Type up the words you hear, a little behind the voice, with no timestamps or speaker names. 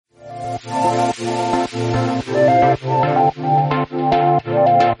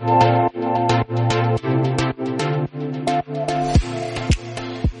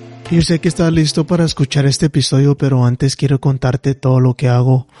Yo sé que estás listo para escuchar este episodio, pero antes quiero contarte todo lo que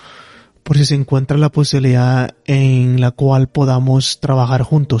hago, por si se encuentra la posibilidad en la cual podamos trabajar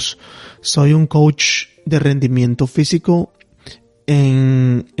juntos. Soy un coach de rendimiento físico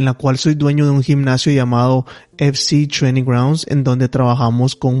en la cual soy dueño de un gimnasio llamado FC Training Grounds, en donde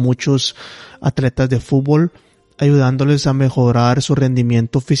trabajamos con muchos atletas de fútbol, ayudándoles a mejorar su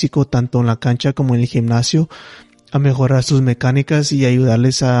rendimiento físico tanto en la cancha como en el gimnasio, a mejorar sus mecánicas y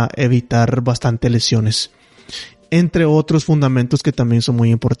ayudarles a evitar bastantes lesiones, entre otros fundamentos que también son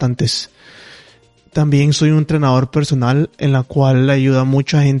muy importantes. También soy un entrenador personal en la cual ayuda a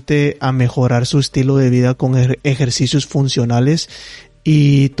mucha gente a mejorar su estilo de vida con ejercicios funcionales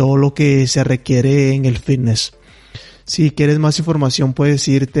y todo lo que se requiere en el fitness. Si quieres más información puedes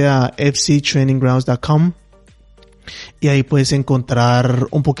irte a fctraininggrounds.com y ahí puedes encontrar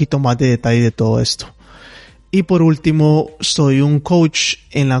un poquito más de detalle de todo esto. Y por último, soy un coach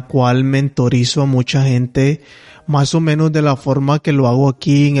en la cual mentorizo a mucha gente, más o menos de la forma que lo hago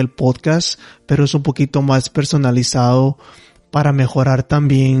aquí en el podcast, pero es un poquito más personalizado para mejorar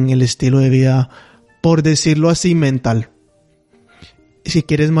también el estilo de vida, por decirlo así, mental. Si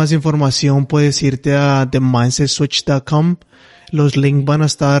quieres más información, puedes irte a themindsetSwitch.com. Los links van a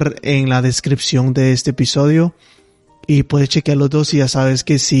estar en la descripción de este episodio. Y puedes chequear los dos y ya sabes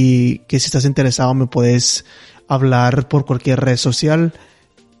que si estás interesado me puedes hablar por cualquier red social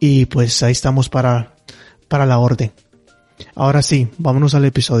y pues ahí estamos para la orden. Ahora sí, vámonos al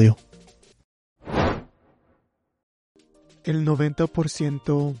episodio. El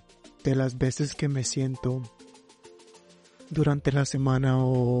 90% de las veces que me siento durante la semana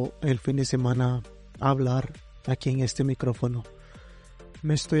o el fin de semana a hablar aquí en este micrófono,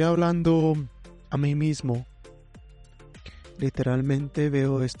 me estoy hablando a mí mismo. Literalmente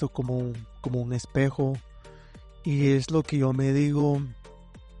veo esto como un espejo y es lo que yo me digo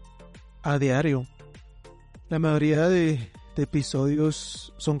a diario. La mayoría de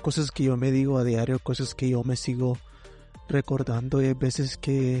episodios son cosas que yo me digo a diario, cosas que yo me sigo recordando, y hay veces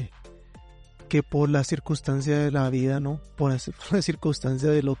que por la circunstancia de la vida, ¿no? Por la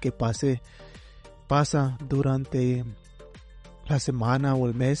circunstancia de lo que pasa durante la semana o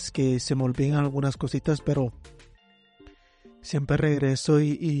el mes, que se me olvidan algunas cositas, pero siempre regreso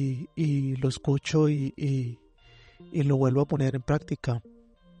y lo escucho y lo vuelvo a poner en práctica.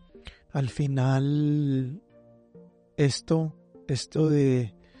 Al final, esto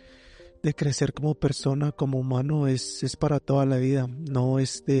de crecer como persona, como humano, es para toda la vida. No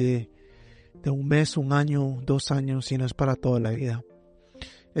es de un mes, un año, 2 años, sino es para toda la vida.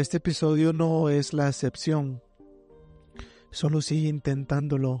 Este episodio no es la excepción. Solo sigue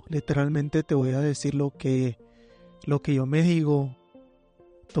intentándolo. Literalmente te voy a decir lo que yo me digo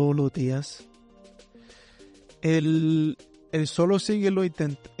todos los días. El solo sigue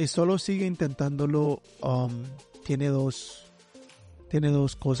intentándolo. Tiene dos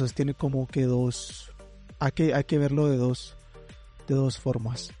cosas. Tiene como que dos. Hay que verlo de dos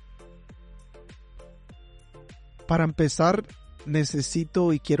formas. Para empezar,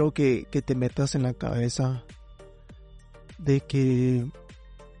 necesito y quiero que te metas en la cabeza de que,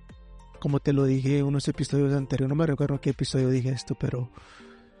 como te lo dije en unos episodios anteriores, no me recuerdo qué episodio dije esto, pero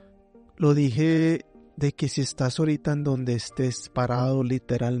lo dije de que si estás ahorita en donde estés parado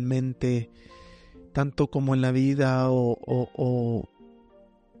literalmente, tanto como en la vida o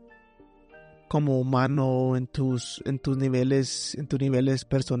como humano, en tus niveles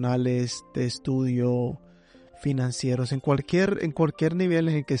personales de estudio, financieros, en cualquier nivel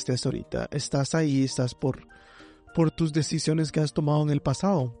en el que estés ahorita, estás ahí, estás por tus decisiones que has tomado en el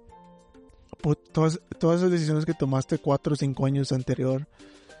pasado. Por todas esas decisiones que tomaste 4 o 5 años anterior,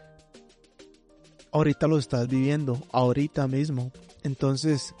 ahorita lo estás viviendo, ahorita mismo.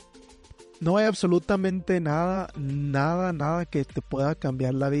 Entonces, no hay absolutamente nada que te pueda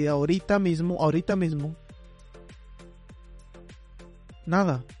cambiar la vida ahorita mismo.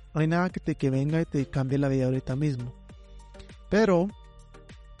 Nada, no hay nada que venga y te cambie la vida ahorita mismo. Pero,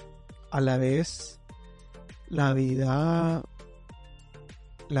 a la vez, la vida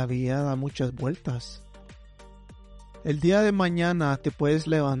da muchas vueltas. El día de mañana te puedes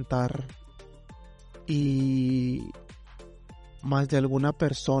levantar y más de alguna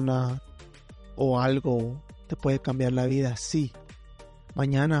persona o algo te puede cambiar la vida, sí.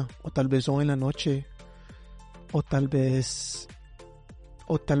 Mañana, o tal vez hoy en la noche, o tal vez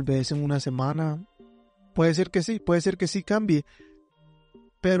en una semana. Puede ser que sí cambie,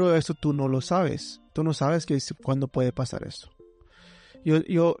 pero eso tú no lo sabes. Tú no sabes cuándo puede pasar eso. Estoy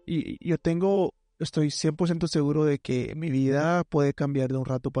 100% seguro de que mi vida puede cambiar de un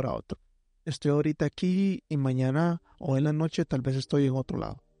rato para otro. Estoy ahorita aquí y mañana o en la noche tal vez estoy en otro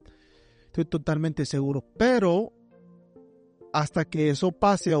lado. Estoy totalmente seguro. Pero hasta que eso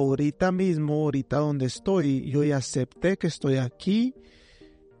pase ahorita mismo, ahorita donde estoy, yo ya acepté que estoy aquí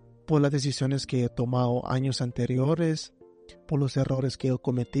por las decisiones que he tomado años anteriores, por los errores que he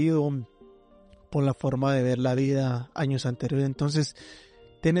cometido, por la forma de ver la vida años anteriores. Entonces,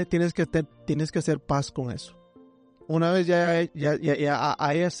 tienes que hacer paz con eso. Una vez ya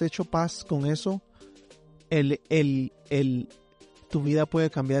hayas hecho paz con eso, tu vida puede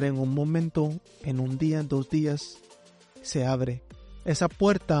cambiar en un momento, en un día, en 2 días, se abre. Esa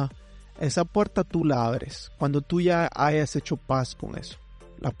puerta tú la abres. Cuando tú ya hayas hecho paz con eso,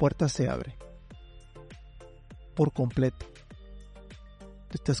 la puerta se abre. Por completo.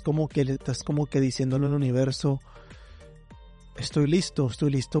 Estás como que diciéndole al universo, estoy listo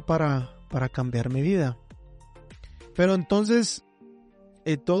para cambiar mi vida. Pero entonces,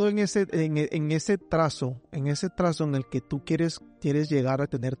 todo en ese trazo en el que tú quieres llegar a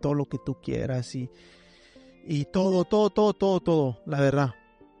tener todo lo que tú quieras y todo, la verdad.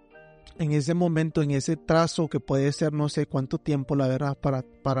 En ese momento, en ese trazo que puede ser no sé cuánto tiempo, la verdad,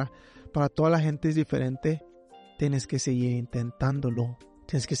 para toda la gente es diferente. Tienes que seguir intentándolo,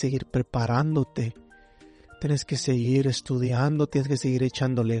 tienes que seguir preparándote, tienes que seguir estudiando, tienes que seguir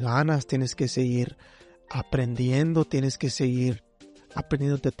echándole ganas, tienes que seguir aprendiendo, tienes que seguir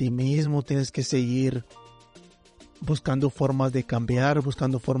aprendiéndote a ti mismo, tienes que seguir buscando formas de cambiar,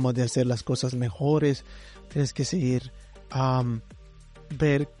 buscando formas de hacer las cosas mejores, tienes que seguir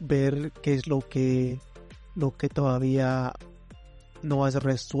ver qué es lo que todavía no has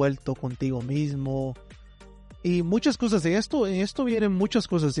resuelto contigo mismo y muchas cosas. En esto vienen muchas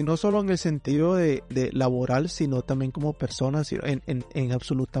cosas, y no solo en el sentido de laboral, sino también como personas, en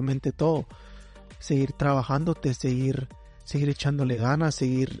absolutamente todo. Seguir trabajándote, seguir echándole ganas,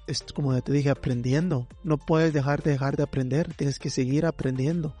 seguir, como ya te dije, aprendiendo. No puedes dejar de aprender, tienes que seguir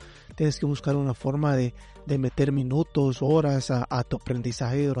aprendiendo. Tienes que buscar una forma de meter minutos, horas a tu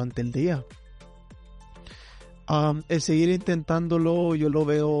aprendizaje durante el día. El seguir intentándolo, yo lo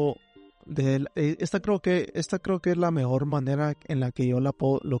veo esta creo que es la mejor manera en la que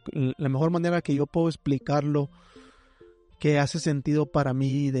la mejor manera que yo puedo explicarlo, que hace sentido para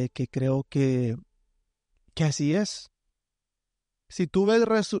mí, de que creo que así es. Si tú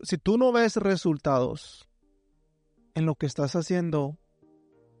no ves resultados en lo que estás haciendo,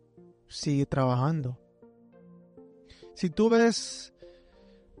 sigue trabajando. Si tú ves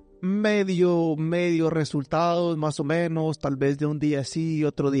medio resultados, más o menos, tal vez de un día sí,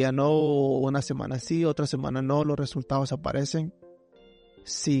 otro día no, una semana sí, otra semana no, los resultados aparecen,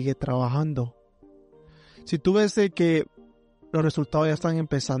 sigue trabajando. Si tú ves de que los resultados ya están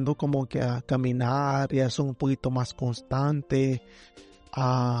empezando como que a caminar, ya son un poquito más constantes,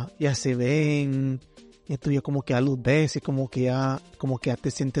 ya se ven, y tú ya como que ya los ves, y como que ya te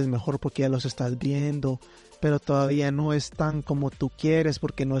sientes mejor porque ya los estás viendo, pero todavía no es tan como tú quieres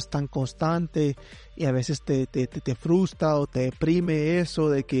porque no es tan constante, y a veces te frustra o te deprime eso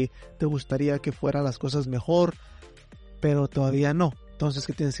de que te gustaría que fueran las cosas mejor, pero todavía no. Entonces,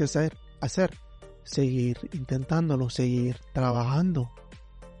 ¿qué tienes que hacer? Seguir intentándolo, seguir trabajando.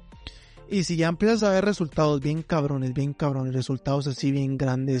 Y si ya empiezas a ver resultados bien cabrones, resultados así bien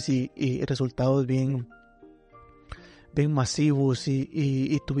grandes y resultados bien masivos,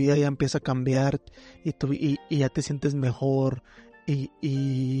 y tu vida ya empieza a cambiar y ya te sientes mejor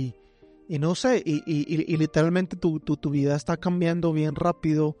y no sé, y literalmente tu vida está cambiando bien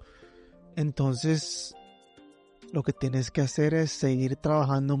rápido, entonces lo que tienes que hacer es seguir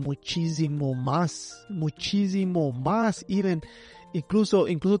trabajando muchísimo más, incluso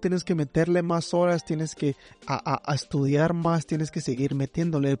tienes que meterle más horas, tienes que a estudiar más, tienes que seguir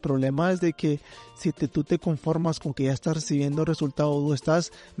metiéndole. El problema es de que si tú te conformas con que ya estás recibiendo resultados, o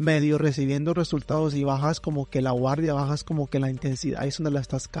estás medio recibiendo resultados y bajas como que la guardia, bajas como que la intensidad, ahí es donde la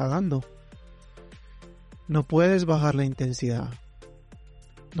estás cagando. No puedes bajar la intensidad,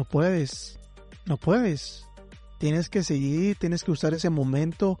 no puedes. Tienes que seguir, tienes que usar ese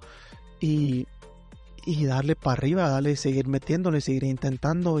momento y darle para arriba, seguir metiéndole, seguir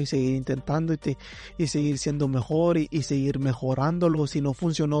intentando y seguir siendo mejor y seguir mejorándolo. Si no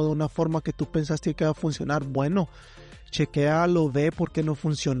funcionó de una forma que tú pensaste que iba a funcionar, bueno, chequéalo, ve por qué no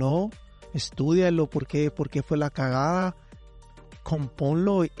funcionó, estúdialo por qué fue la cagada,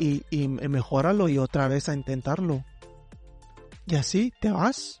 compónlo y mejóralo, y otra vez a intentarlo. Y así te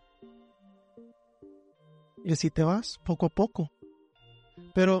vas. Y así te vas, poco a poco.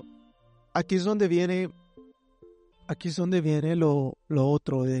 Pero aquí es donde viene lo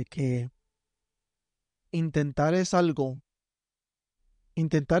otro, de que intentar es algo.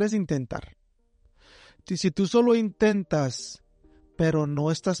 Intentar es intentar. Si tú solo intentas, pero no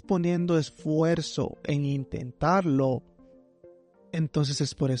estás poniendo esfuerzo en intentarlo, entonces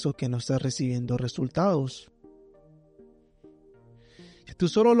es por eso que no estás recibiendo resultados. Si tú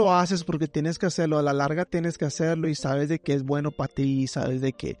solo lo haces porque tienes que hacerlo, a la larga tienes que hacerlo y sabes de que es bueno para ti, y sabes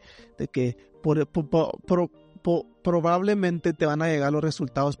de que probablemente te van a llegar los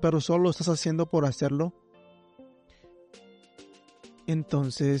resultados, pero solo lo estás haciendo por hacerlo,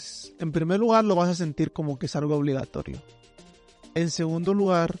 entonces, en primer lugar, lo vas a sentir como que es algo obligatorio. En segundo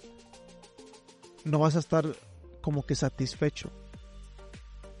lugar, no vas a estar como que satisfecho.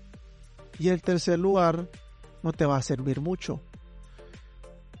 Y en tercer lugar, no te va a servir mucho.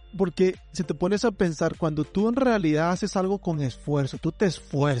 Porque si te pones a pensar, cuando tú en realidad haces algo con esfuerzo, tú te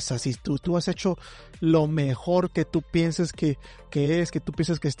esfuerzas y tú has hecho lo mejor que tú pienses que tú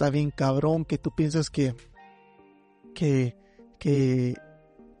piensas que está bien cabrón, que tú piensas que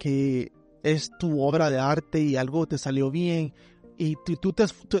es tu obra de arte y algo te salió bien y tú te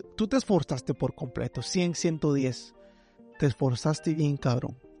esforzaste por completo, 100, 110, te esforzaste bien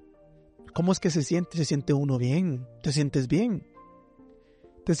cabrón. ¿Cómo es que se siente? Se siente uno bien, te sientes bien.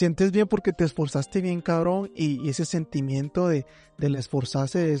 Te sientes bien porque te esforzaste bien cabrón y ese sentimiento del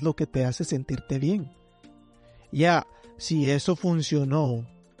esforzarse es lo que te hace sentirte bien. Ya, si eso funcionó,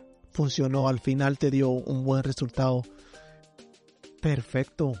 al final te dio un buen resultado.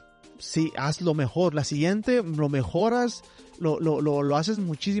 Perfecto. Sí, haz lo mejor. La siguiente lo mejoras, lo haces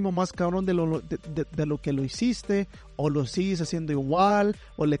muchísimo más cabrón de lo que lo hiciste, o lo sigues haciendo igual,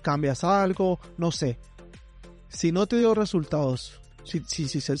 o le cambias algo, no sé. Si no te dio resultados, si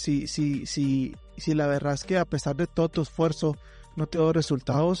la verdad es que a pesar de todo tu esfuerzo no te dio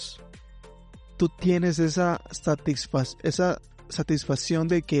resultados, tú tienes esa satisfacción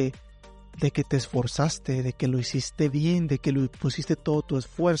de que te esforzaste, de que lo hiciste bien, de que lo pusiste todo tu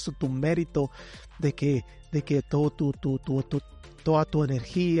esfuerzo, tu mérito, de que todo toda tu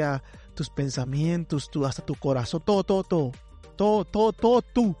energía, tus pensamientos, hasta tu corazón, todo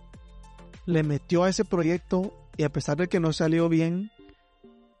tú le metió a ese proyecto, y a pesar de que no salió bien,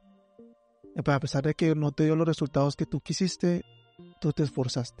 a pesar de que no te dio los resultados que tú quisiste, tú te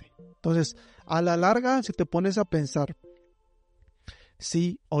esforzaste. Entonces, a la larga, si te pones a pensar,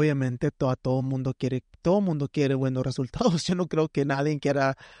 sí, obviamente todo el mundo quiere buenos resultados. Yo no creo que nadie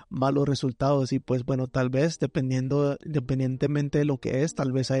quiera malos resultados, y pues bueno, tal vez independientemente de lo que es,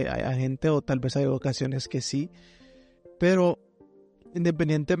 tal vez hay gente, o tal vez hay ocasiones que sí, pero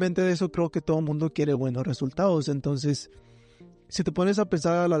independientemente de eso, creo que todo el mundo quiere buenos resultados. Entonces, si te pones a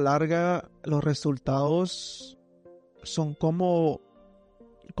pensar, a la larga, los resultados son como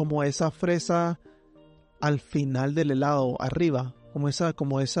esa fresa al final del helado, arriba,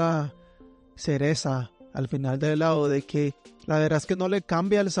 como esa cereza al final del helado, de que la verdad es que no le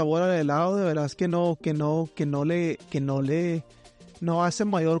cambia el sabor al helado, de verdad es que no hace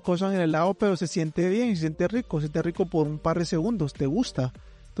mayor cosa en el helado, pero se siente bien, se siente rico por un par de segundos, te gusta.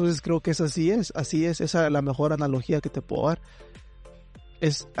 Entonces creo que así es, esa es la mejor analogía que te puedo dar.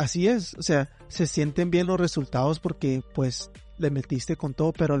 Así es, o sea, se sienten bien los resultados porque pues le metiste con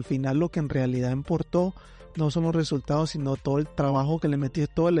todo, pero al final lo que en realidad importó no son los resultados, sino todo el trabajo que le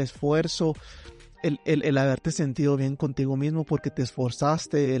metiste, todo el esfuerzo, el haberte sentido bien contigo mismo porque te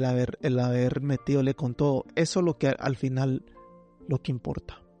esforzaste, el haber metidole con todo. Eso es lo que al final lo que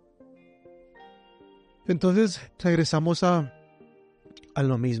importa. Entonces regresamos a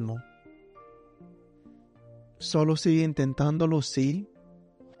lo mismo. Solo sigue intentándolo, sí,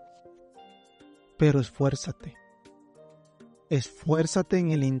 pero esfuérzate. Esfuérzate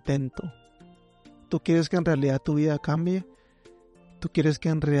en el intento. ¿Tú quieres que en realidad tu vida cambie? ¿Tú quieres que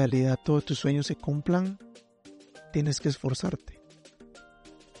en realidad todos tus sueños se cumplan? Tienes que esforzarte.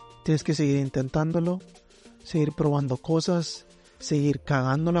 Tienes que seguir intentándolo, seguir probando cosas, seguir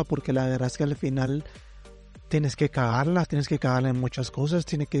cagándola, porque la verdad es que al final tienes que cagarla en muchas cosas,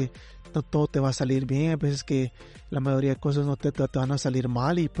 no todo te va a salir bien, a veces que la mayoría de cosas no te van a salir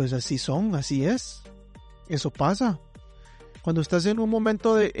mal, y pues así es, eso pasa. Cuando estás en un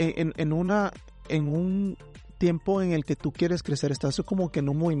momento en un tiempo en el que tú quieres crecer, estás como que en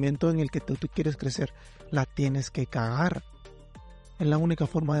un movimiento en el que tú quieres crecer, la tienes que cagar. Es la única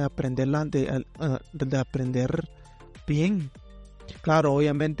forma de aprenderla, de aprender bien. Claro,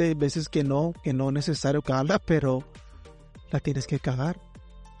 obviamente hay veces que no es necesario cagarla, pero la tienes que cagar.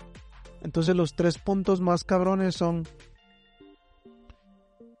 Entonces los 3 puntos más cabrones son: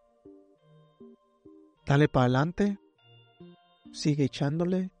 dale para adelante, sigue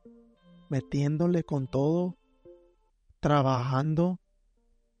echándole, metiéndole con todo, trabajando,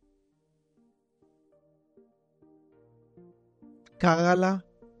 cágala,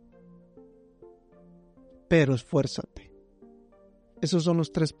 pero esfuérzate. Esos son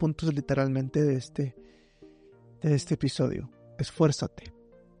los 3 puntos literalmente de este episodio. Esfuérzate.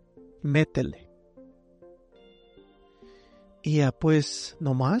 Métele. Y ya pues,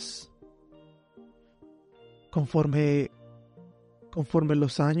 no más. Conforme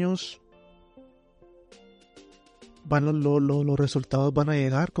los años los resultados van a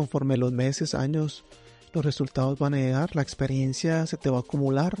llegar, conforme los meses, años, los resultados van a llegar, la experiencia se te va a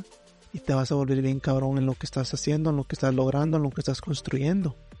acumular y te vas a volver bien cabrón en lo que estás haciendo, en lo que estás logrando, en lo que estás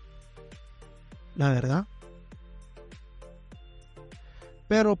construyendo. La verdad.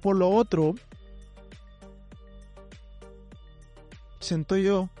 Pero por lo otro, siento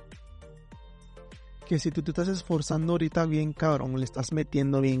yo que si tú te estás esforzando ahorita bien cabrón, le estás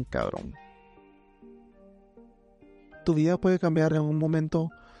metiendo bien cabrón, tu vida puede cambiar de un momento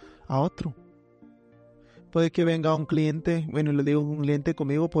a otro. Puede que venga un cliente, bueno, le digo un cliente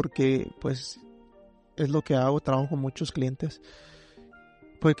conmigo porque pues es lo que hago, trabajo con muchos clientes.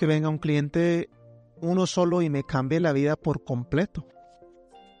 Puede que venga un cliente, uno solo, y me cambie la vida por completo.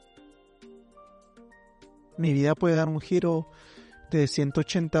 Mi vida puede dar un giro de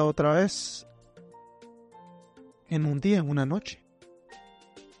 180 otra vez en un día, en una noche.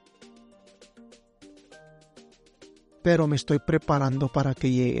 Pero me estoy preparando para que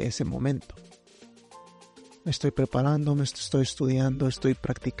llegue ese momento. Me estoy preparando, me estoy estudiando, estoy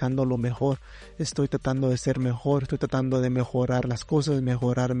practicando lo mejor, estoy tratando de ser mejor, estoy tratando de mejorar las cosas,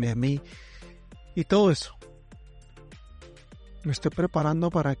 mejorarme a mí y todo eso. Me estoy preparando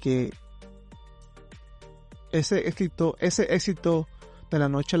para que ese éxito de la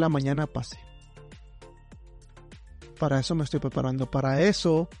noche a la mañana pase. Para eso me estoy preparando, para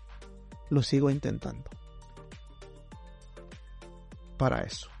eso lo sigo intentando. Para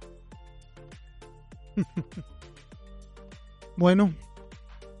eso. Bueno,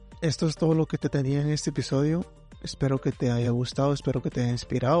 esto es todo lo que te tenía en este episodio. Espero que te haya gustado, espero que te haya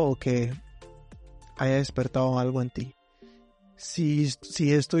inspirado o que haya despertado algo en ti. Si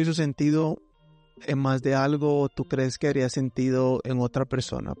esto hizo sentido en más de algo o tú crees que haría sentido en otra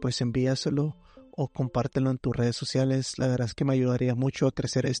persona, pues envíaselo o compártelo en tus redes sociales. La verdad es que me ayudaría mucho a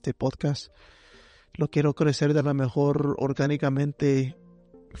crecer este podcast. Lo quiero crecer de la mejor orgánicamente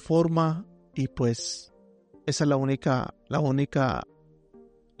forma y pues esa es la única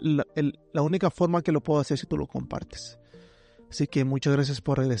forma que lo puedo hacer si tú lo compartes. Así que muchas gracias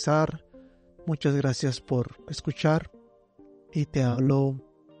por regresar, muchas gracias por escuchar y te hablo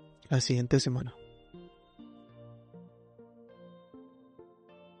la siguiente semana.